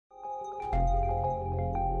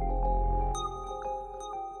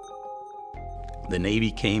The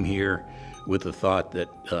Navy came here with the thought that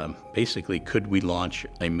basically, could we launch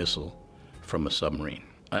a missile from a submarine?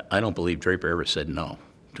 I don't believe Draper ever said no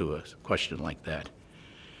to a question like that.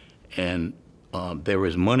 And there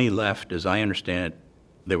was money left, as I understand it,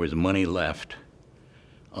 there was money left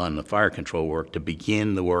on the fire control work to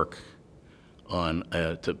begin the work on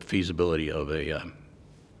the feasibility of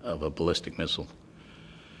a ballistic missile.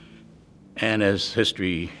 And as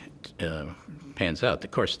history pans out,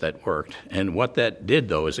 of course, that worked. And what that did,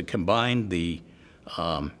 though, is it combined the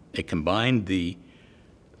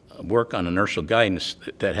work on inertial guidance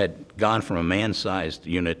that had gone from a man-sized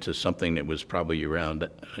unit to something that was probably around, a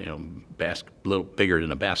little bigger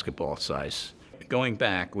than a basketball size. Going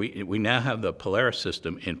back, we now have the Polaris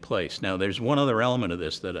system in place. Now, there's one other element of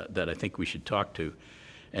this that I think we should talk to,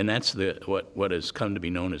 and that's what has come to be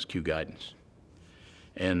known as Q guidance.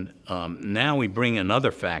 And now we bring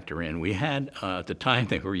another factor in. We had, at the time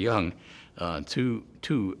they were young,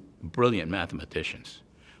 two brilliant mathematicians.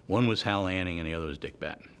 One was Hal Lanning and the other was Dick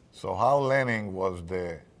Batten. So Hal Lanning was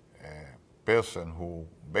the person who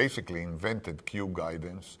basically invented Q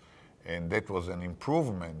guidance, and that was an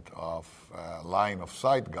improvement of line of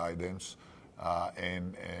sight guidance,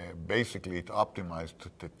 and basically it optimized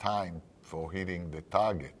the time for hitting the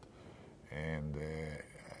target. And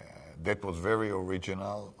that was very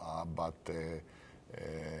original, but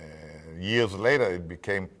years later it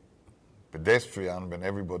became pedestrian when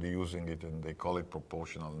everybody using it, and they call it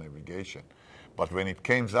proportional navigation. But when it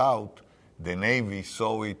came out, the Navy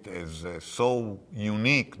saw it as so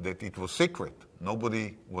unique that it was secret.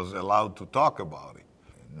 Nobody was allowed to talk about it.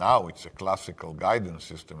 Now it's a classical guidance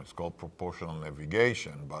system. It's called proportional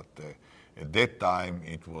navigation, but at that time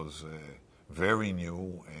it was very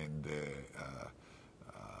new, and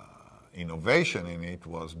innovation in it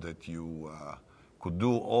was that you could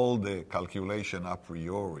do all the calculation a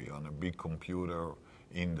priori on a big computer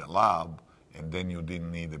in the lab, and then you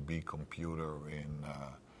didn't need a big computer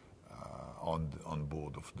on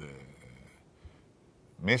board of the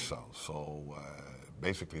missile. So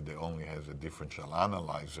basically they only has a differential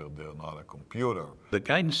analyzer, they're not a computer. The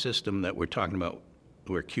guidance system that we're talking about,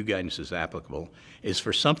 where Q guidance is applicable, is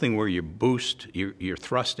for something where you boost, you're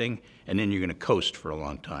thrusting, and then you're going to coast for a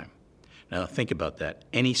long time. Now think about that.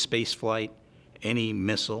 Any space flight, any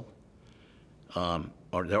missile,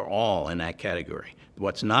 or they're all in that category.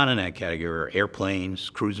 What's not in that category are airplanes,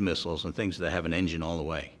 cruise missiles, and things that have an engine all the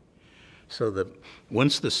way. So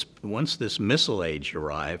once this missile age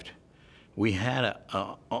arrived, we had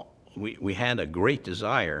a great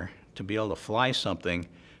desire to be able to fly something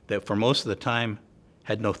that for most of the time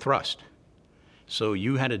had no thrust. So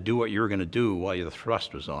you had to do what you were going to do while the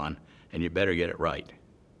thrust was on, and you better get it right,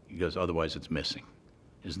 because otherwise it's missing.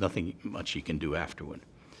 There's nothing much you can do afterward.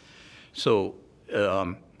 So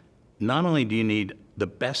not only do you need the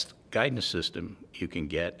best guidance system you can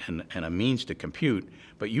get and a means to compute,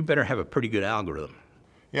 but you better have a pretty good algorithm.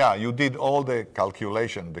 Yeah, you did all the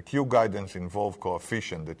calculation. The Q guidance involved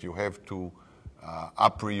coefficient that you have to a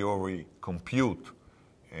priori compute,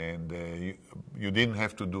 and you didn't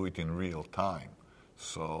have to do it in real time.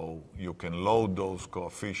 So you can load those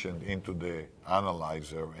coefficients into the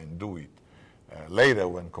analyzer and do it. Later,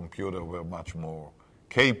 when computers were much more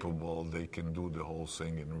capable, they can do the whole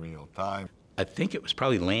thing in real time. I think it was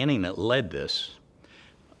probably Lanning that led this.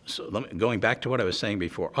 So going back to what I was saying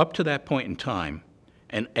before, up to that point in time,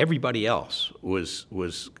 and everybody else was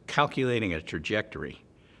calculating a trajectory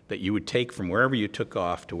that you would take from wherever you took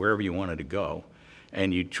off to wherever you wanted to go,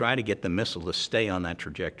 and you'd try to get the missile to stay on that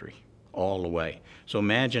trajectory all the way. So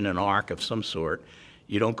imagine an arc of some sort.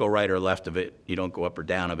 You don't go right or left of it, you don't go up or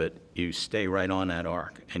down of it, you stay right on that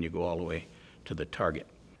arc, and you go all the way to the target.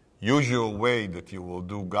 Usual way that you will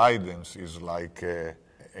do guidance is like a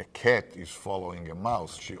cat is following a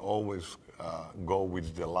mouse. She always go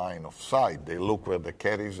with the line of sight. They look where the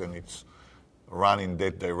cat is and it's running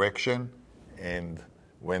that direction, and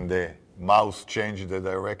when the mouse changed the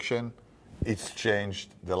direction, it's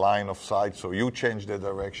changed the line of sight, so you change the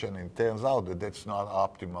direction, and it turns out that that's not an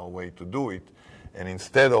optimal way to do it. And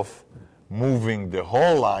instead of moving the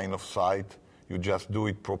whole line of sight, you just do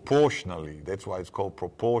it proportionally. That's why it's called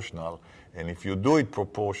proportional. And if you do it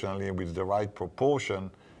proportionally with the right proportion,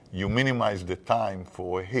 you minimize the time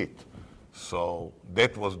for a hit. So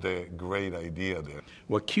that was the great idea there.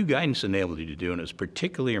 What Q guidance enabled you to do, and it was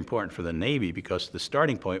particularly important for the Navy because the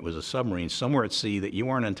starting point was a submarine somewhere at sea that you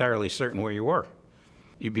weren't entirely certain where you were.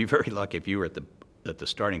 You'd be very lucky if you were at the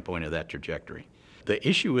starting point of that trajectory. The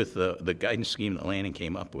issue with the guidance scheme that Lanning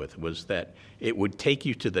came up with was that it would take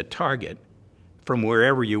you to the target from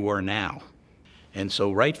wherever you were now. And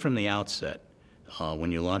so right from the outset,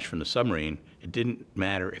 when you launched from the submarine, it didn't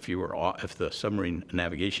matter if if the submarine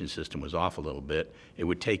navigation system was off a little bit, it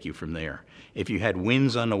would take you from there. If you had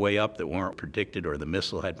winds on the way up that weren't predicted, or the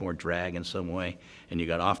missile had more drag in some way, and you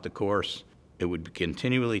got off the course, it would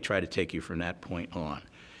continually try to take you from that point on.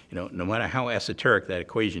 You know, no matter how esoteric that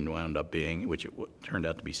equation wound up being, which it turned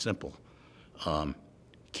out to be simple,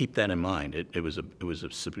 keep that in mind. It was a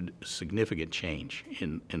significant change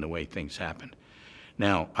in the way things happened.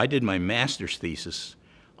 Now, I did my master's thesis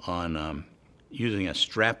on using a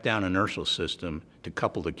strap-down inertial system to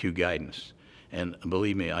couple to Q guidance. And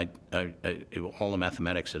believe me, all the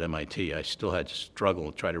mathematics at MIT, I still had to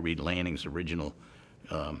struggle to try to read Lanning's original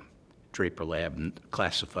Draper Lab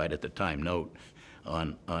classified at the time note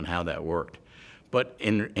on how that worked. But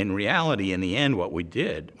in reality, in the end,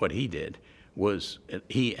 what he did, was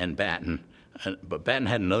he and Batten, but Batten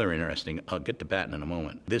had another interesting, I'll get to Batten in a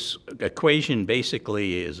moment. This equation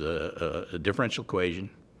basically is a differential equation,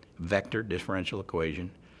 vector differential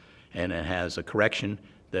equation, and it has a correction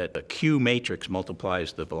that the Q matrix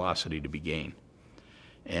multiplies the velocity to be gained.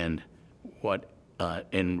 And what,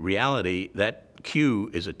 in reality, that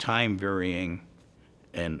Q is a time-varying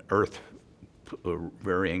and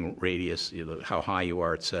Earth-varying radius, you know, how high you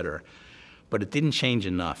are, et cetera. But it didn't change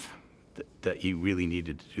enough that you really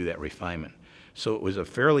needed to do that refinement. So it was a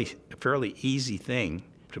fairly easy thing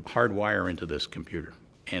to hardwire into this computer,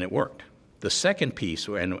 and it worked. The second piece,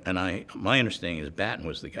 my understanding is Batten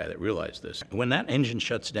was the guy that realized this. When that engine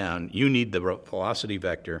shuts down, you need the velocity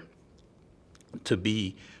vector to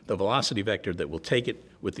be the velocity vector that will take it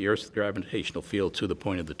with the Earth's gravitational field to the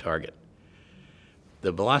point of the target.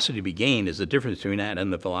 The velocity to be gained is the difference between that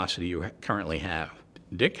and the velocity you currently have.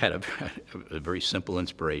 Dick had a very simple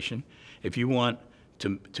inspiration. If you want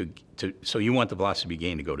so you want the velocity to be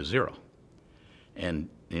gained to go to zero. And,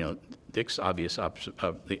 you know, Dick's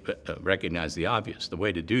recognized the obvious. The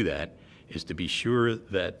way to do that is to be sure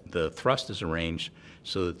that the thrust is arranged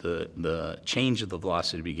so that the change of the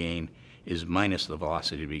velocity to be gained is minus the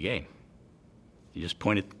velocity to be gained. You just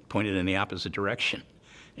point it in the opposite direction,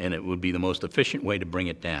 and it would be the most efficient way to bring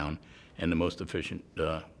it down, and the most efficient,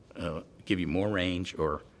 give you more range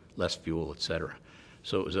or less fuel, et cetera.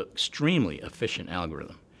 So it was an extremely efficient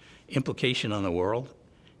algorithm. Implication on the world,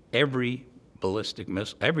 every ballistic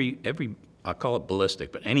missile, I'll call it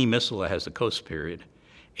ballistic, but any missile that has a coast period,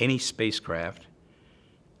 any spacecraft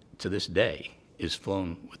to this day is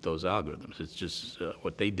flown with those algorithms. It's just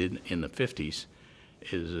what they did in the 50s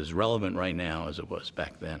is as relevant right now as it was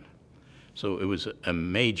back then. So it was a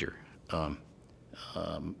major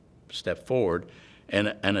step forward,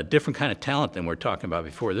 and a different kind of talent than we're talking about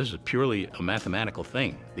before. This is purely a mathematical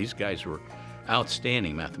thing. These guys were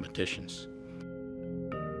outstanding mathematicians.